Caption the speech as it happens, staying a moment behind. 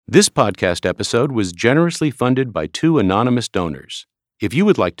This podcast episode was generously funded by 2 anonymous donors. If you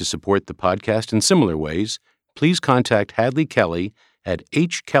would like to support the podcast in similar ways, please contact Hadley Kelly at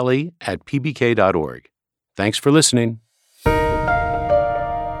hkelly@pbk.org. Thanks for listening.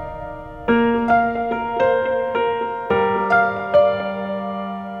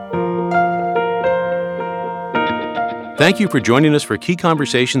 Thank you for joining us for Key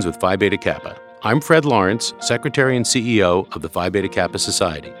Conversations with Phi Beta Kappa. I'm Fred Lawrence, Secretary and CEO of the Phi Beta Kappa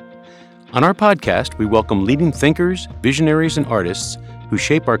Society. On our podcast, we welcome leading thinkers, visionaries, and artists who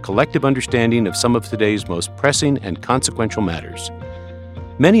shape our collective understanding of some of today's most pressing and consequential matters.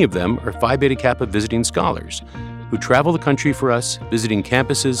 Many of them are Phi Beta Kappa visiting scholars who travel the country for us, visiting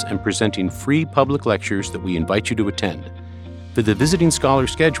campuses and presenting free public lectures that we invite you to attend. For the visiting scholar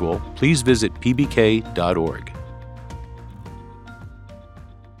schedule, please visit pbk.org.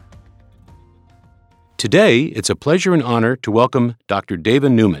 Today, it's a pleasure and honor to welcome Dr. Dava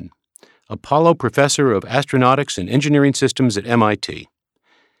Newman, Apollo Professor of Astronautics and Engineering Systems at MIT.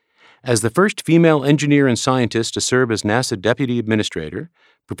 As the first female engineer and scientist to serve as NASA Deputy Administrator,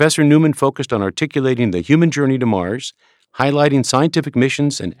 Professor Newman focused on articulating the human journey to Mars, highlighting scientific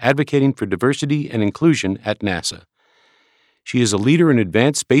missions, and advocating for diversity and inclusion at NASA. She is a leader in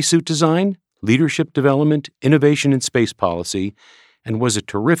advanced spacesuit design, leadership development, innovation in space policy, and was a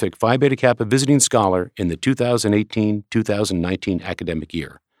terrific Phi Beta Kappa visiting scholar in the 2018-2019 academic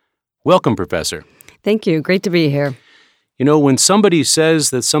year. Welcome, Professor. Thank you. Great to be here. You know, when somebody says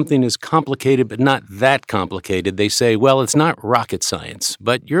that something is complicated but not that complicated, they say, well, it's not rocket science.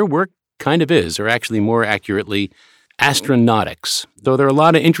 But your work kind of is, or actually more accurately, astronautics. Though there are a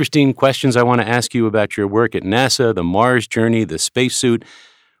lot of interesting questions I want to ask you about your work at NASA, the Mars journey, the spacesuit.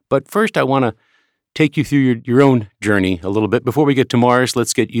 But first, I want to take you through your own journey a little bit. Before we get to Mars,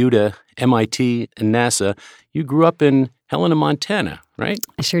 let's get you to MIT and NASA. You grew up in Helena, Montana, right?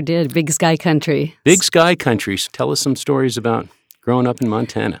 I sure did. Big sky country. Big sky country. Tell us some stories about growing up in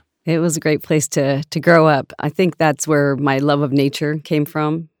Montana. It was a great place to grow up. I think that's where my love of nature came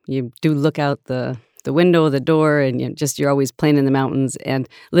from. You do look out the window, the door, and you're always playing in the mountains. And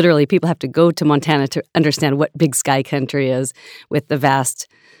literally, people have to go to Montana to understand what big sky country is with the vast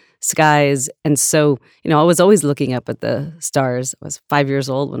skies. And so, I was always looking up at the stars. I was 5 years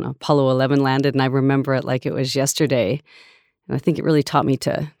old when Apollo 11 landed, and I remember it like it was yesterday. And I think it really taught me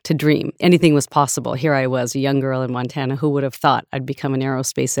to dream. Anything was possible. Here I was, a young girl in Montana. Who would have thought I'd become an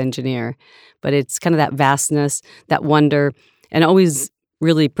aerospace engineer? But it's kind of that vastness, that wonder, and always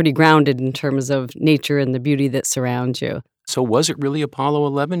really pretty grounded in terms of nature and the beauty that surrounds you. So was it really Apollo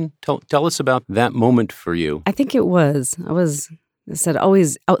 11? Tell us about that moment for you. I think it was. I said,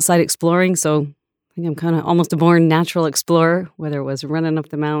 always outside exploring, so I think I'm kind of almost a born natural explorer, whether it was running up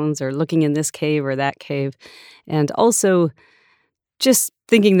the mountains or looking in this cave or that cave, and also just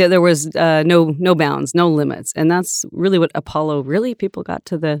thinking that there was no bounds, no limits, and that's really what people got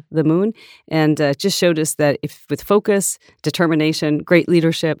to the moon, and just showed us that if with focus, determination, great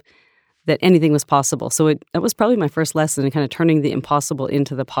leadership, that anything was possible. So that was probably my first lesson in kind of turning the impossible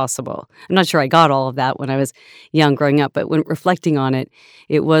into the possible. I'm not sure I got all of that when I was young growing up, but when reflecting on it,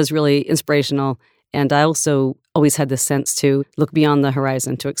 it was really inspirational. And I also always had this sense to look beyond the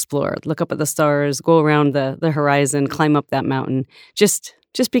horizon, to explore, look up at the stars, go around the horizon, climb up that mountain, just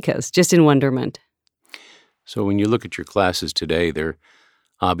because, just in wonderment. So when you look at your classes today, there are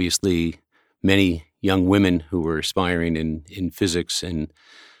obviously many young women who are aspiring in physics and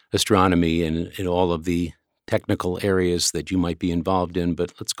astronomy and in all of the technical areas that you might be involved in.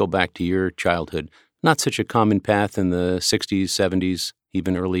 But let's go back to your childhood. Not such a common path in the 60s, 70s,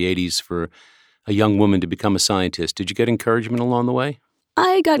 even early 80s for a young woman to become a scientist. Did you get encouragement along the way?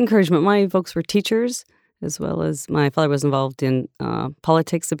 I got encouragement. My folks were teachers, as well as my father was involved in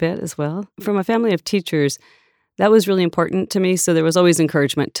politics a bit as well. From a family of teachers, that was really important to me. So there was always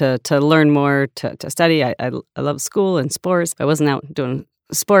encouragement to learn more, to study. I love school and sports. If I wasn't out doing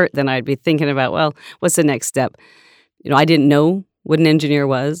sport, then I'd be thinking about, well, what's the next step? I didn't know what an engineer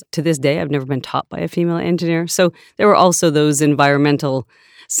was. To this day, I've never been taught by a female engineer. So there were also those environmental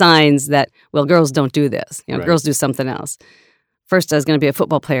signs that, well, girls don't do this. Right. Girls do something else. First, I was going to be a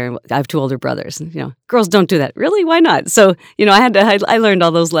football player. I have 2 older brothers. Girls don't do that. Really? Why not? So, I learned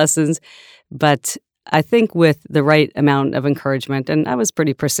all those lessons. But I think with the right amount of encouragement, and I was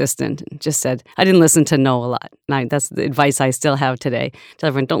pretty persistent, and just said, I didn't listen to no a lot. And that's the advice I still have today. Tell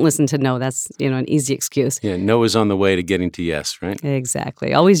everyone, don't listen to no. That's, an easy excuse. Yeah, no is on the way to getting to yes, right?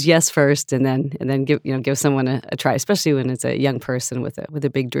 Exactly. Always yes first, and then give someone a try, especially when it's a young person with a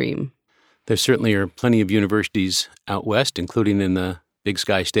big dream. There certainly are plenty of universities out west, including in the Big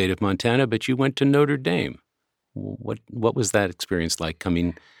Sky state of Montana, but you went to Notre Dame. What was that experience like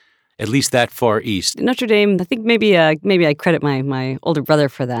coming at least that far east. Notre Dame, I think maybe I credit my older brother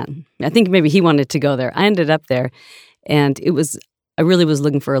for that. I think maybe he wanted to go there. I ended up there, and I really was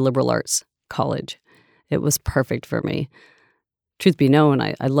looking for a liberal arts college. It was perfect for me. Truth be known,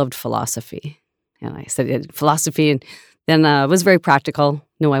 I loved philosophy, and I studied philosophy, and then was very practical.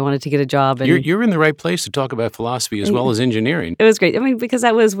 No, I wanted to get a job. And You're in the right place to talk about philosophy as well as engineering. It was great. I mean, because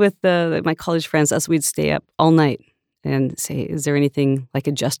I was with my college friends, we'd stay up all night and say, is there anything like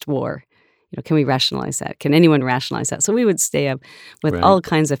a just war? Can we rationalize that? Can anyone rationalize that? So we would stay up with all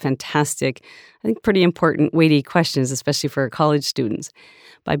kinds of fantastic, I think pretty important, weighty questions, especially for college students.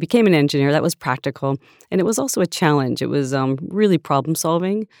 But I became an engineer. That was practical. And it was also a challenge. It was really problem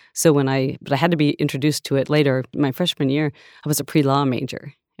solving. So but I had to be introduced to it later. My freshman year, I was a pre-law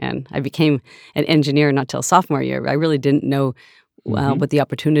major. And I became an engineer not till sophomore year. I really didn't know what the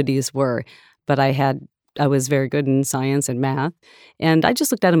opportunities were. But I was very good in science and math. And I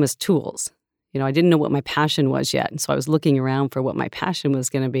just looked at them as tools. I didn't know what my passion was yet. And so I was looking around for what my passion was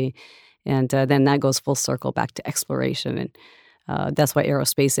going to be. And then that goes full circle back to exploration. And that's why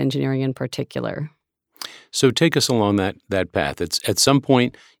aerospace engineering in particular. So take us along that path. It's at some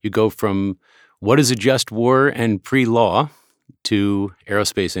point you go from what is a just war and pre-law to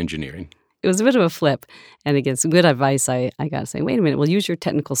aerospace engineering. It was a bit of a flip. And again, some good advice I got to say, wait a minute, well, use your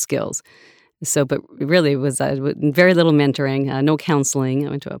technical skills. So, but really it was very little mentoring, no counseling. I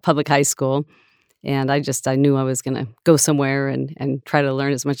went to a public high school, and I knew I was going to go somewhere and try to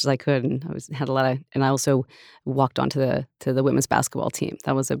learn as much as I could. And I also walked onto the women's basketball team.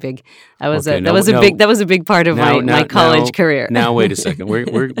 That was a big part of my college career. Now wait a second.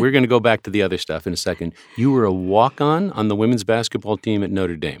 We're going to go back to the other stuff in a second. You were a walk-on the women's basketball team at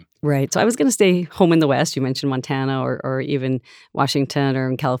Notre Dame. Right. So I was going to stay home in the West. You mentioned Montana or even Washington or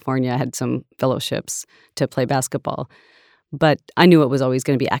in California. I had some fellowships to play basketball. But I knew it was always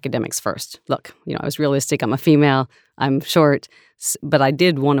going to be academics first. Look, I was realistic. I'm a female. I'm short. But I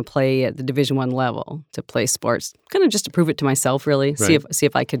did want to play at the Division I level, to play sports, kind of just to prove it to myself, really, right. see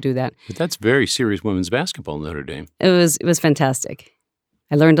if I could do that. But that's very serious women's basketball in Notre Dame. It was fantastic.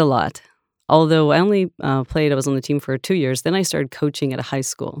 I learned a lot. Although I only I was on the team for 2 years, then I started coaching at a high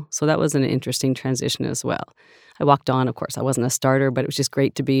school. So that was an interesting transition as well. I walked on, of course. I wasn't a starter, but it was just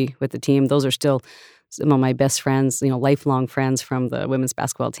great to be with the team. Those are still some of my best friends, lifelong friends from the women's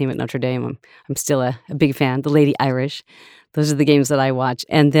basketball team at Notre Dame. I'm still a big fan. The Lady Irish. Those are the games that I watch.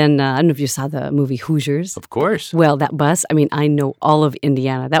 And then, I don't know if you saw the movie Hoosiers. Of course. Well, that bus, I know all of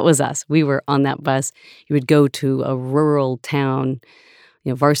Indiana. That was us. We were on that bus. You would go to a rural town,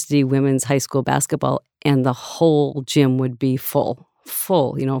 varsity women's high school basketball, and the whole gym would be full,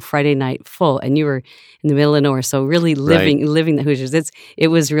 Friday night full. And you were in the middle of nowhere. So really living the Hoosiers. It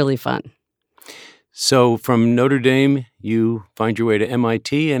was really fun. So from Notre Dame, you find your way to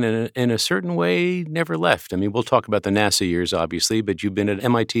MIT and in a certain way never left. We'll talk about the NASA years, obviously, but you've been at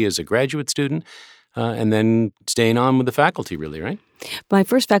MIT as a graduate student and then staying on with the faculty, really, right? My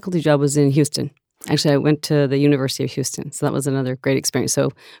first faculty job was in Houston. Actually, I went to the University of Houston, so that was another great experience.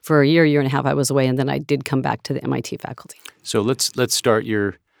 So for a year and a half, I was away, and then I did come back to the MIT faculty. So let's start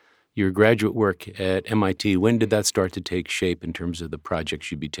your graduate work at MIT. When did that start to take shape in terms of the projects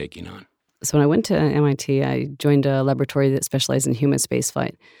you'd be taking on? So when I went to MIT, I joined a laboratory that specialized in human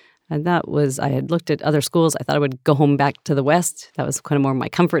spaceflight. And I had looked at other schools. I thought I would go home back to the West. That was kind of more my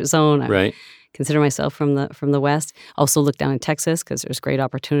comfort zone. I consider myself from the West. Also looked down in Texas because there's great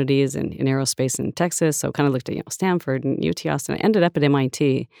opportunities in aerospace in Texas. So kind of looked at Stanford and UT Austin. I ended up at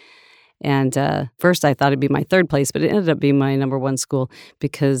MIT. And first I thought it'd be my third place, but it ended up being my number one school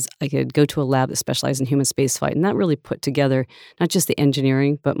because I could go to a lab that specialized in human spaceflight. And that really put together not just the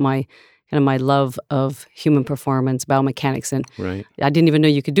engineering, but my love of human performance, biomechanics. And I didn't even know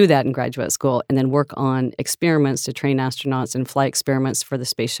you could do that in graduate school, and then work on experiments to train astronauts and fly experiments for the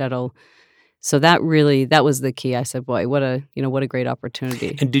space shuttle. So that was the key. I said, boy, what a great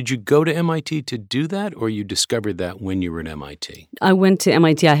opportunity. And did you go to MIT to do that, or you discovered that when you were at MIT? I went to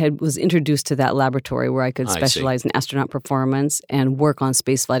MIT. was introduced to that laboratory where I could specialize in astronaut performance and work on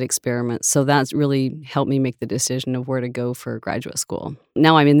spaceflight experiments. So that's really helped me make the decision of where to go for graduate school.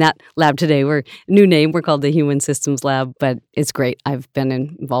 Now I'm in that lab today. New name. We're called the Human Systems Lab, but it's great. I've been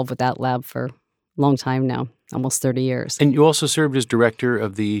involved with that lab for a long time now. Almost 30 years. And you also served as director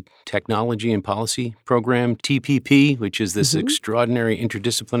of the Technology and Policy Program, TPP, which is this extraordinary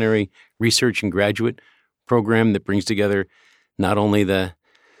interdisciplinary research and graduate program that brings together not only the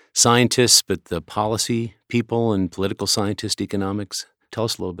scientists, but the policy people and political scientists, economics. Tell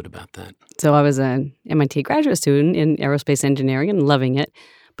us a little bit about that. So I was an MIT graduate student in aerospace engineering and loving it.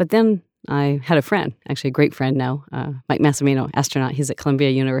 But then I had a friend, actually a great friend now, Mike Massimino, astronaut. He's at Columbia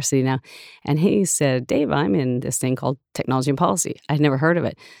University now. And he said, Dave, I'm in this thing called technology and policy. I'd never heard of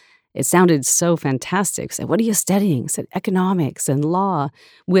it. It sounded so fantastic. I said, what are you studying? I said, economics and law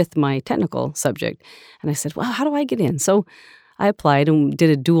with my technical subject. And I said, well, how do I get in? So I applied and did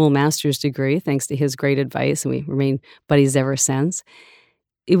a dual master's degree thanks to his great advice, and we remained buddies ever since.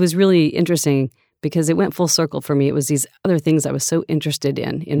 It was really interesting because it went full circle for me. It was these other things I was so interested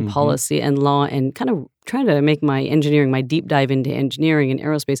in policy and law, and kind of trying to make my engineering, my deep dive into engineering and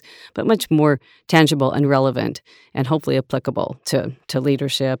aerospace, but much more tangible and relevant and hopefully applicable to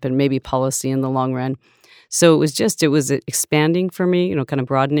leadership and maybe policy in the long run. So it was expanding for me, kind of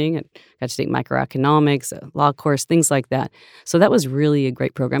broadening. I got to take microeconomics, a law course, things like that. So that was really a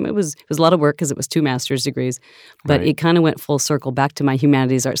great program. It was a lot of work because it was 2 master's degrees, but It kind of went full circle back to my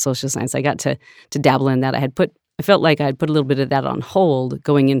humanities, art, social science. I got to dabble in that. I felt like I had put a little bit of that on hold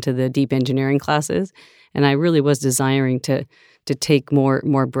going into the deep engineering classes, and I really was desiring to take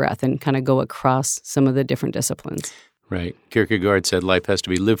more breadth and kind of go across some of the different disciplines. Right. Kierkegaard said life has to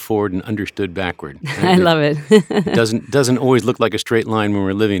be lived forward and understood backward. I love it. It doesn't always look like a straight line when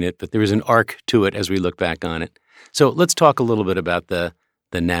we're living it, but there is an arc to it as we look back on it. So let's talk a little bit about the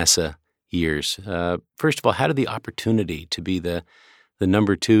NASA years. First of all, how did the opportunity to be the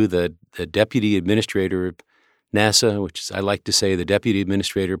number 2, the deputy administrator of NASA, which is, I like to say, the deputy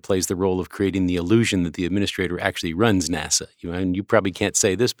administrator plays the role of creating the illusion that the administrator actually runs NASA. And you probably can't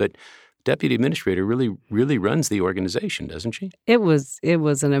say this, but deputy administrator really runs the organization, doesn't she? It was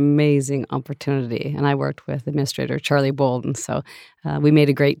an amazing opportunity, and I worked with Administrator Charlie Bolden, so we made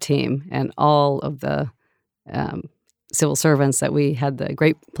a great team, and all of the civil servants that we had the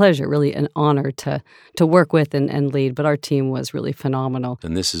great pleasure, really an honor to work with and lead, but our team was really phenomenal.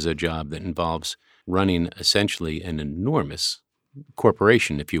 And this is a job that involves running essentially an enormous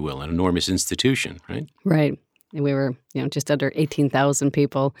corporation, if you will, an enormous institution, right? Right. And we were, just under 18,000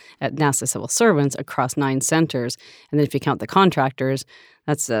 people at NASA civil servants across 9 centers. And then if you count the contractors,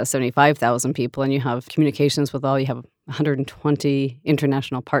 that's 75,000 people. And you have communications with you have 120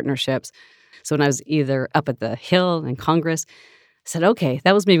 international partnerships. So when I was either up at the Hill in Congress, I said, okay,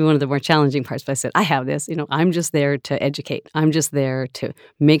 that was maybe one of the more challenging parts. But I said, I have this. I'm just there to educate. I'm just there to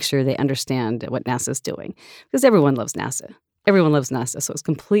make sure they understand what NASA's doing. Because everyone loves NASA. Everyone loves NASA, so it's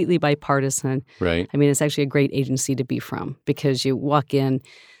completely bipartisan. Right. I mean, it's actually a great agency to be from because you walk in,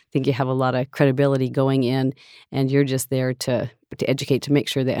 think you have a lot of credibility going in, and you're just there to educate, to make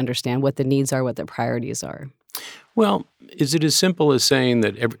sure they understand what the needs are, what the priorities are. Well, is it as simple as saying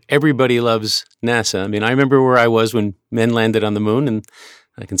that everybody loves NASA? I mean, I remember where I was when men landed on the moon, and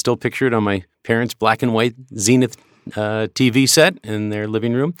I can still picture it on my parents' black and white Zenith TV set in their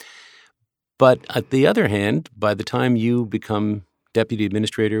living room. But on the other hand, by the time you become deputy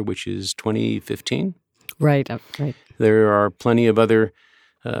administrator, which is 2015, right, there are plenty of other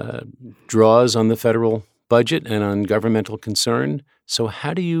draws on the federal budget and on governmental concern. So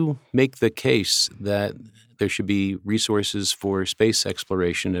how do you make the case that there should be resources for space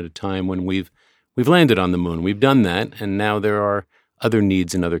exploration at a time when we've landed on the moon? We've done that, and now there are other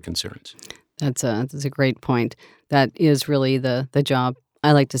needs and other concerns. That's a great point. That is really the job.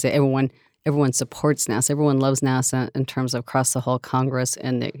 I like to say everyone supports NASA. Everyone loves NASA in terms of across the whole Congress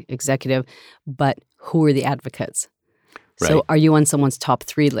and the executive, but who are the advocates? Right. So are you on someone's top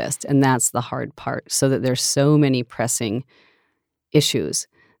 3 list? And that's the hard part, so that there's so many pressing issues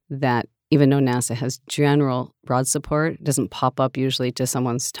that even though NASA has general broad support, it doesn't pop up usually to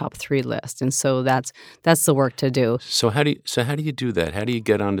someone's top 3 list. And so that's the work to do. So how do you do that? How do you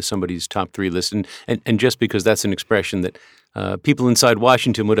get onto somebody's top 3 list? And just because that's an expression that people inside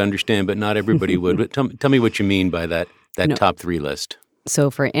Washington would understand, but not everybody would. But tell me what you mean by that top 3 list.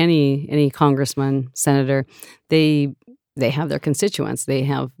 So for any congressman, senator, they have their constituents. They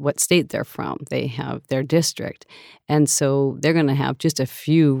have what state they're from. They have their district. And so they're going to have just a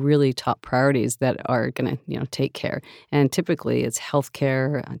few really top priorities that are going to, take care. And typically it's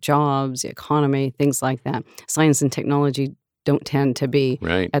healthcare, jobs, the economy, things like that. Science and technology don't tend to be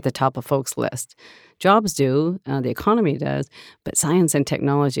at the top of folks' list. Jobs do, the economy does, but science and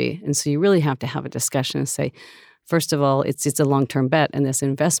technology. And so you really have to have a discussion and say, first of all, it's a long-term bet in this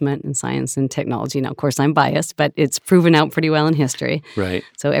investment in science and technology. Now, of course, I'm biased, but it's proven out pretty well in history. Right.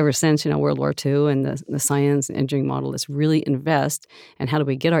 So ever since, World War II and the science and engineering model is really invest, and how do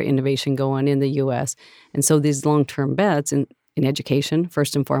we get our innovation going in the U.S.? And so these long-term bets in education,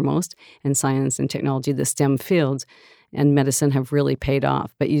 first and foremost, and science and technology, the STEM fields, and medicine have really paid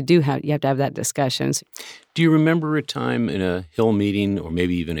off. But you have to have that discussion. Do you remember a time in a Hill meeting or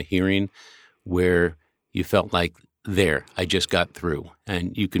maybe even a hearing where you felt like there, I just got through.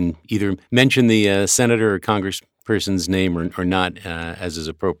 And you can either mention the senator or congressperson's name or not, as is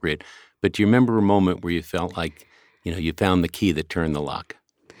appropriate. But do you remember a moment where you felt like, you found the key that turned the lock?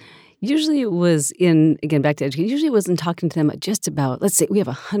 Usually it was again, back to education, usually it wasn't talking to them just about, let's say we have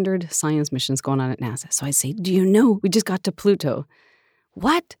 100 science missions going on at NASA. So I say, do you know we just got to Pluto?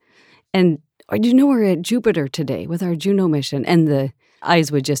 What? Or do you know we're at Jupiter today with our Juno mission? And the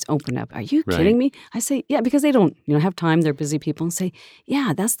eyes would just open up. Are you kidding me? I say, yeah, because they don't have time. They're busy people. And say,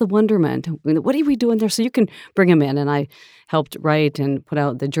 yeah, that's the wonderment. What are we doing there? So you can bring them in. And I helped write and put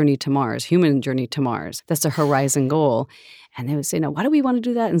out the Journey to Mars, Human Journey to Mars. That's a horizon goal. And they would say, no, why do we want to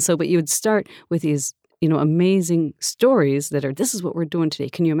do that? And so, but you would start with these, amazing stories that are, this is what we're doing today.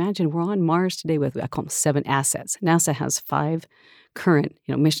 Can you imagine? We're on Mars today with, I call them 7 assets. NASA has 5 current,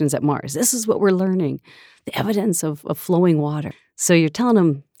 missions at Mars. This is what we're learning. The evidence of flowing water. So you're telling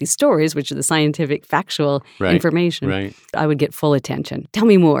them these stories, which are the scientific, factual information. Right. I would get full attention. Tell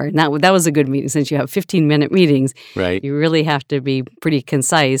me more. And that was a good meeting. Since you have 15-minute meetings, you really have to be pretty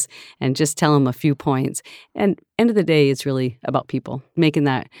concise and just tell them a few points. And end of the day, it's really about people, making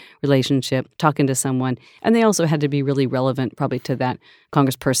that relationship, talking to someone. And they also had to be really relevant probably to that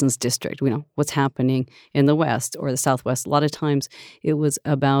congressperson's district. What's happening in the West or the Southwest. A lot of times it was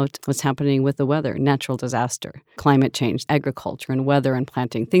about what's happening with the weather, natural disaster, climate change, agriculture and weather and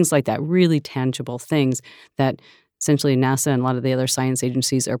planting, things like that, really tangible things that essentially NASA and a lot of the other science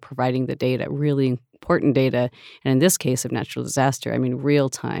agencies are providing the data, really important data. And in this case of natural disaster,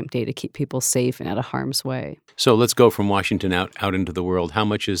 real-time data to keep people safe and out of harm's way. So let's go from Washington out into the world. How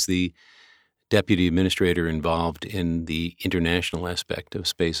much is the deputy administrator involved in the international aspect of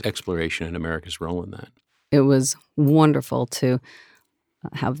space exploration and America's role in that? It was wonderful to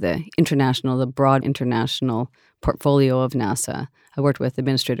have the broad international portfolio of NASA. I worked with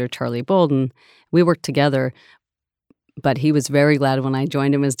Administrator Charlie Bolden. We worked together, but he was very glad when I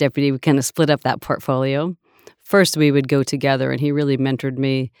joined him as deputy. We kind of split up that portfolio. First, we would go together, and he really mentored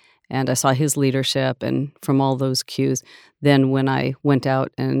me, and I saw his leadership and from all those cues. Then when I went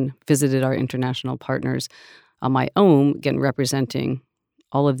out and visited our international partners on my own, again, representing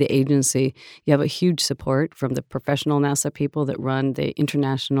all of the agency, you have a huge support from the professional NASA people that run the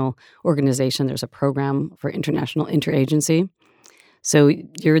international organization. There's a program for international interagency. So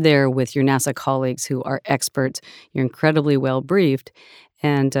you're there with your NASA colleagues who are experts. You're incredibly well briefed.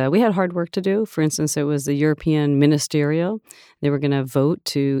 And we had hard work to do. For instance, it was the European Ministerial. They were going to vote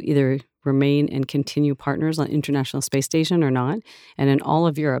to either remain and continue partners on International Space Station or not. And in all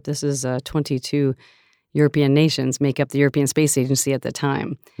of Europe, this is 22 European nations make up the European Space Agency at the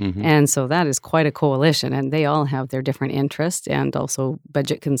time. Mm-hmm. And so that is quite a coalition, and they all have their different interests and also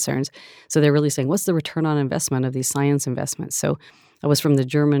budget concerns. So they're really saying, what's the return on investment of these science investments? So I was from the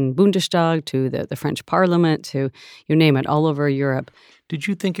German Bundestag to the French Parliament to, you name it, all over Europe. Did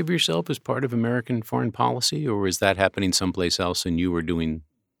you think of yourself as part of American foreign policy, or was that happening someplace else and you were doing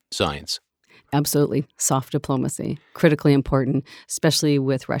science? Absolutely. Soft diplomacy, critically important, especially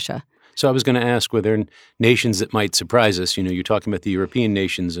with Russia. So I was going to ask, were there nations that might surprise us? You're talking about the European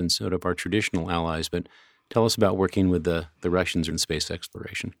nations and sort of our traditional allies, but tell us about working with the Russians in space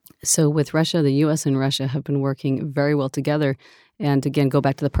exploration. So with Russia, the U.S. and Russia have been working very well together. And again, go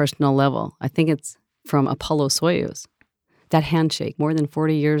back to the personal level. I think it's from Apollo-Soyuz. That handshake, more than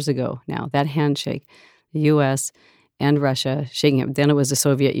 40 years ago now, that handshake, the U.S. and Russia shaking it. Then it was the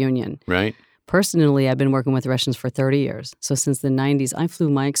Soviet Union. Right. Personally, I've been working with Russians for 30 years. So since the 90s, I flew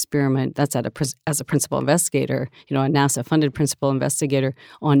my experiment, that's as a principal investigator, a NASA-funded principal investigator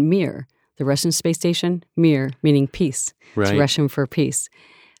on Mir, the Russian space station, Mir, meaning peace. Right. It's Russian for peace.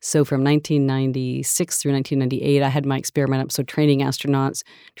 So from 1996 through 1998, I had my experiment up, so training astronauts,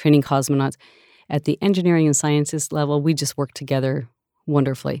 training cosmonauts. At the engineering and sciences level, we just work together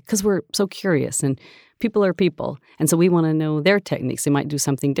wonderfully because we're so curious and people are people. And so we want to know their techniques. They might do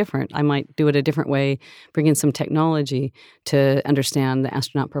something different. I might do it a different way, bring in some technology to understand the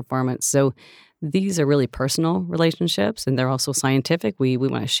astronaut performance. So these are really personal relationships, and they're also scientific. We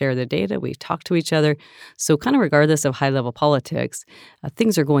want to share the data. We talk to each other. So kind of regardless of high-level politics,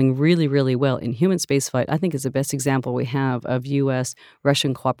 things are going really, really well. In human spaceflight, I think is the best example we have of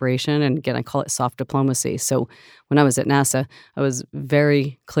U.S.-Russian cooperation. And again, I call it soft diplomacy. So when I was at NASA, I was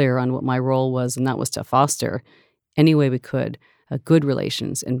very clear on what my role was, and that was to foster any way we could good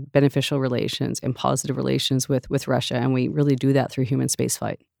relations and beneficial relations and positive relations with Russia. And we really do that through human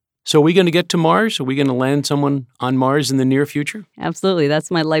spaceflight. So are we going to get to Mars? Are we going to land someone on Mars in the near future? Absolutely. That's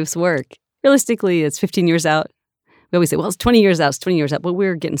my life's work. Realistically, it's 15 years out. We always say, well, it's 20 years out, but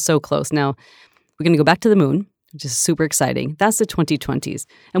we're getting so close. Now, we're going to go back to the moon. which is super exciting. That's the 2020s.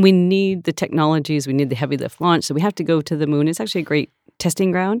 And we need the technologies. We need the heavy lift launch. So we have to go to the moon. It's actually a great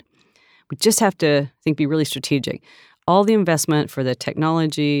testing ground. We just have to, I think, be really strategic. All the investment for the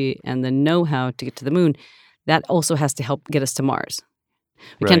technology and the know-how to get to the moon, that also has to help get us to Mars.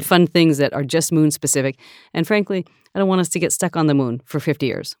 We can't fund things that are just moon-specific. And frankly, I don't want us to get stuck on the moon for 50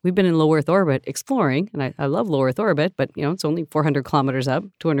 years. We've been in low Earth orbit exploring, and I love low Earth orbit, but it's only 400 kilometers up,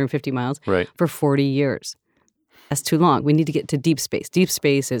 250 miles, for 40 years. That's too long. We need to get to deep space. Deep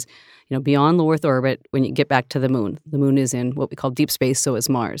space is, beyond low Earth orbit when you get back to the moon. The moon is in what we call deep space, so is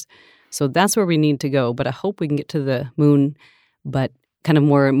Mars. So that's where we need to go. But I hope we can get to the moon, but kind of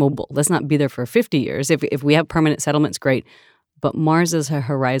more mobile. Let's not be there for 50 years. If we have permanent settlements, great. But Mars is a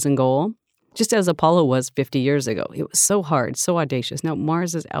horizon goal, just as Apollo was 50 years ago. It was so hard, so audacious. Now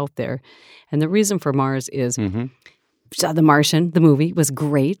Mars is out there. And the reason for Mars is The Martian, the movie, was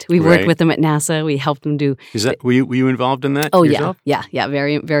great. We worked with them at NASA. We helped them do... Were you involved in that yourself? Yeah,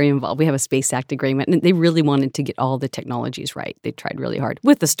 very, very involved. We have a Space Act agreement, and they really wanted to get all the technologies right. They tried really hard,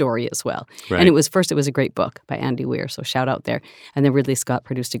 with the story as well. Right. And it was a great book by Andy Weir, so shout out there. And then Ridley Scott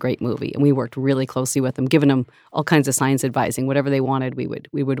produced a great movie, and we worked really closely with them, giving them all kinds of science advising. Whatever they wanted, we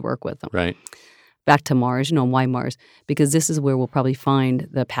would work with them. Right. Back to Mars, why Mars? Because this is where we'll probably find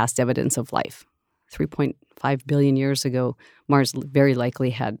the past evidence of life. 3.5 billion years ago, Mars very likely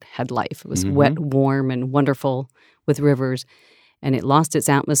had life. It was wet, warm, and wonderful with rivers, and it lost its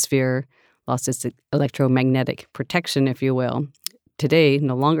atmosphere, lost its electromagnetic protection, if you will. Today,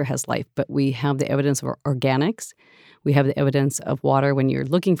 no longer has life, but we have the evidence of organics. We have the evidence of water. When you're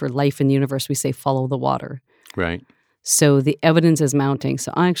looking for life in the universe, we say follow the water. Right. So the evidence is mounting.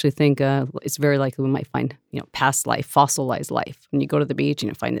 So I actually think it's very likely we might find, past life, fossilized life. When you go to the beach and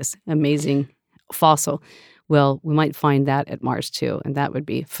you find this amazing fossil, well, we might find that at Mars too, and that would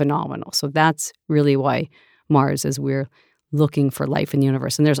be phenomenal. So that's really why Mars is we're looking for life in the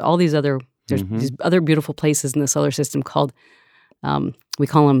universe. And there's all these other these other beautiful places in the solar system called we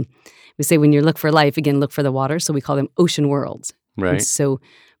call them. We say when you look for life, again, look for the water. So we call them ocean worlds. Right. And so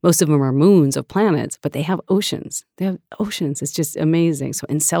most of them are moons of planets, but they have oceans. They have oceans. It's just amazing. So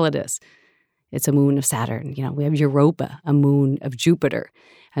Enceladus, it's a moon of Saturn. We have Europa, a moon of Jupiter.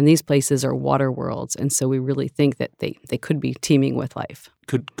 And these places are water worlds. And so we really think that they could be teeming with life.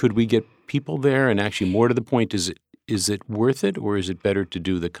 Could we get people there? And actually, more to the point, is it worth it, or is it better to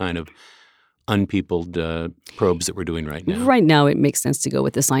do the kind of unpeopled probes that we're doing right now? Right now, it makes sense to go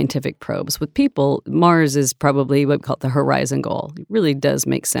with the scientific probes. With people, Mars is probably what we call the horizon goal. It really does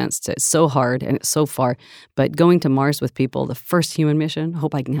make sense. It's so hard and it's so far. But going to Mars with people, the first human mission, I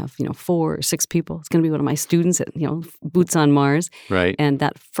hope I can have 4 or 6 people. It's going to be one of my students at Boots on Mars. Right. And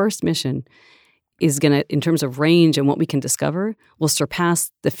that first mission is going to, in terms of range and what we can discover, will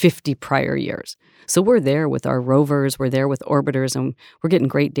surpass the 50 prior years. So we're there with our rovers, we're there with orbiters, and we're getting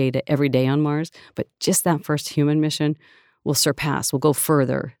great data every day on Mars. But just that first human mission will surpass, will go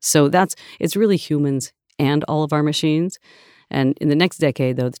further. So it's really humans and all of our machines. And in the next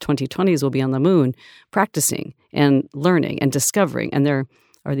decade, though, the 2020s will be on the moon practicing and learning and discovering. And there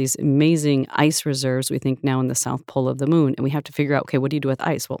are these amazing ice reserves, we think, now in the South Pole of the moon. And we have to figure out, okay, what do you do with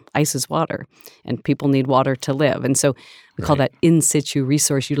ice? Well, ice is water, and people need water to live. And so we call that in situ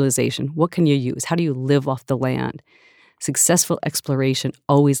resource utilization. What can you use? How do you live off the land? Successful exploration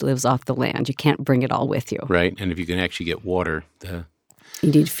always lives off the land. You can't bring it all with you. Right. And if you can actually get water, you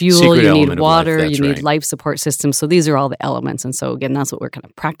need fuel, you need water, you need right. life support systems. So these are all the elements. And so, again, that's what we're kind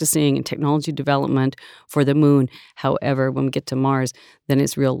of practicing in technology development for the moon. However, when we get to Mars, then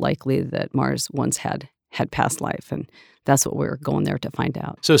it's real likely that Mars once had past life. And that's what we're going there to find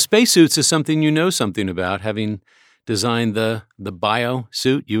out. So spacesuits is something you know something about, having designed the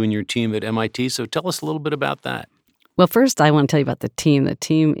biosuit, you and your team at MIT. So tell us a little bit about that. Well, first, I want to tell you about the team. The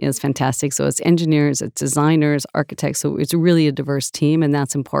team is fantastic. So it's engineers, it's designers, architects. So it's really a diverse team, and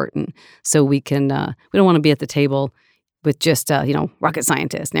that's important. So we can we don't want to be at the table with just rocket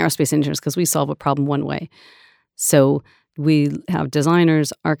scientists and aerospace engineers, because we solve a problem one way. So we have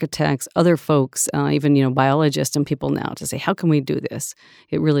designers, architects, other folks, even biologists and people now to say, how can we do this?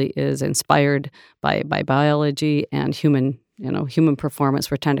 It really is inspired by biology and human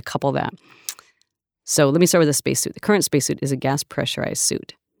performance. We're trying to couple that. So let me start with the spacesuit. The current spacesuit is a gas pressurized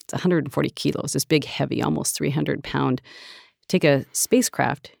suit. It's 140 kilos, this big, heavy, almost 300-pound. Take a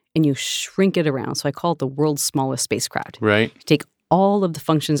spacecraft and you shrink it around. So I call it the world's smallest spacecraft. Right. You take all of the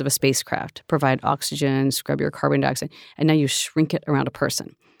functions of a spacecraft, provide oxygen, scrub your carbon dioxide, and now you shrink it around a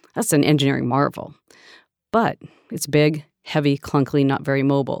person. That's an engineering marvel. But it's big, heavy, clunkily, not very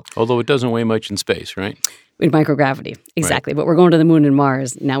mobile. Although it doesn't weigh much in space, right? In microgravity, exactly. Right. But we're going to the moon and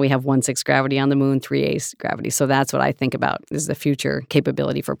Mars. Now we have 1/6 gravity on the moon, 3/8 gravity. So that's what I think about is the future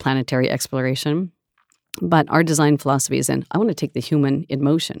capability for planetary exploration. But our design philosophy is I want to take the human in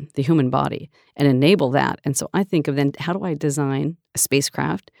motion, the human body, and enable that. And so I think of then, how do I design a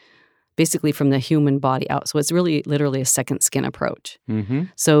spacecraft basically from the human body out? So it's really literally a second skin approach. Mm-hmm.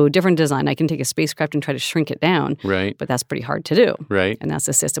 So different design. I can take a spacecraft and try to shrink it down, right? But that's pretty hard to do. Right. And that's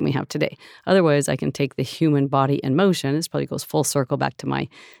the system we have today. Otherwise, I can take the human body in motion. This probably goes full circle back to my,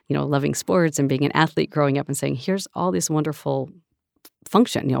 loving sports and being an athlete growing up and saying, here's all this wonderful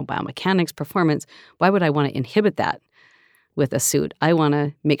function, biomechanics, performance. Why would I want to inhibit that with a suit? I want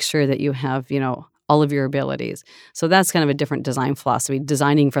to make sure that you have, all of your abilities. So that's kind of a different design philosophy,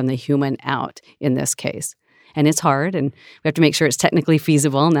 designing from the human out in this case. And it's hard, and we have to make sure it's technically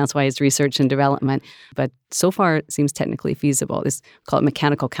feasible, and that's why it's research and development. But so far, it seems technically feasible. It's called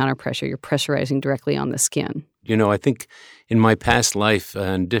mechanical counterpressure. You're pressurizing directly on the skin. I think in my past life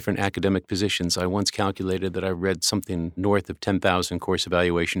and different academic positions, I once calculated that I read something north of 10,000 course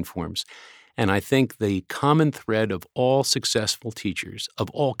evaluation forms. And I think the common thread of all successful teachers of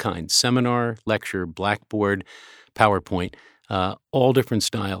all kinds, seminar, lecture, Blackboard, PowerPoint, all different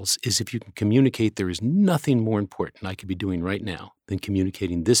styles, is if you can communicate, there is nothing more important I could be doing right now than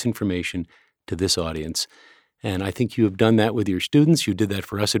communicating this information to this audience. And I think you have done that with your students. You did that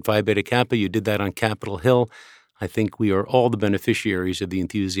for us at Phi Beta Kappa. You did that on Capitol Hill. I think we are all the beneficiaries of the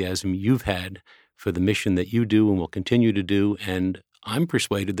enthusiasm you've had for the mission that you do and will continue to do. And I'm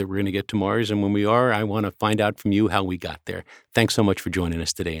persuaded that we're going to get to Mars. And when we are, I want to find out from you how we got there. Thanks so much for joining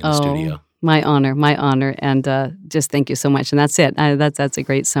us today in the studio. My honor. And just thank you so much. And that's it. That's a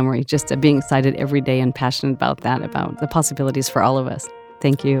great summary. Just being excited every day and passionate about that, about the possibilities for all of us.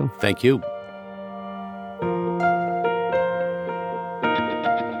 Thank you. Thank you.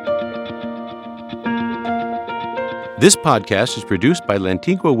 This podcast is produced by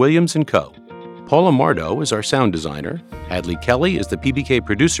Lantigua Williams & Co. Paula Mardo is our sound designer. Hadley Kelly is the PBK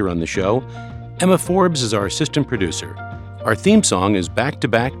producer on the show. Emma Forbes is our assistant producer. Our theme song is Back to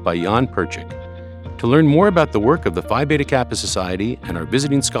Back by Jan Perchik. To learn more about the work of the Phi Beta Kappa Society and our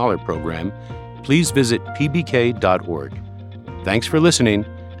Visiting Scholar program, please visit pbk.org. Thanks for listening.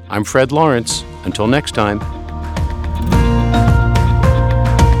 I'm Fred Lawrence. Until next time.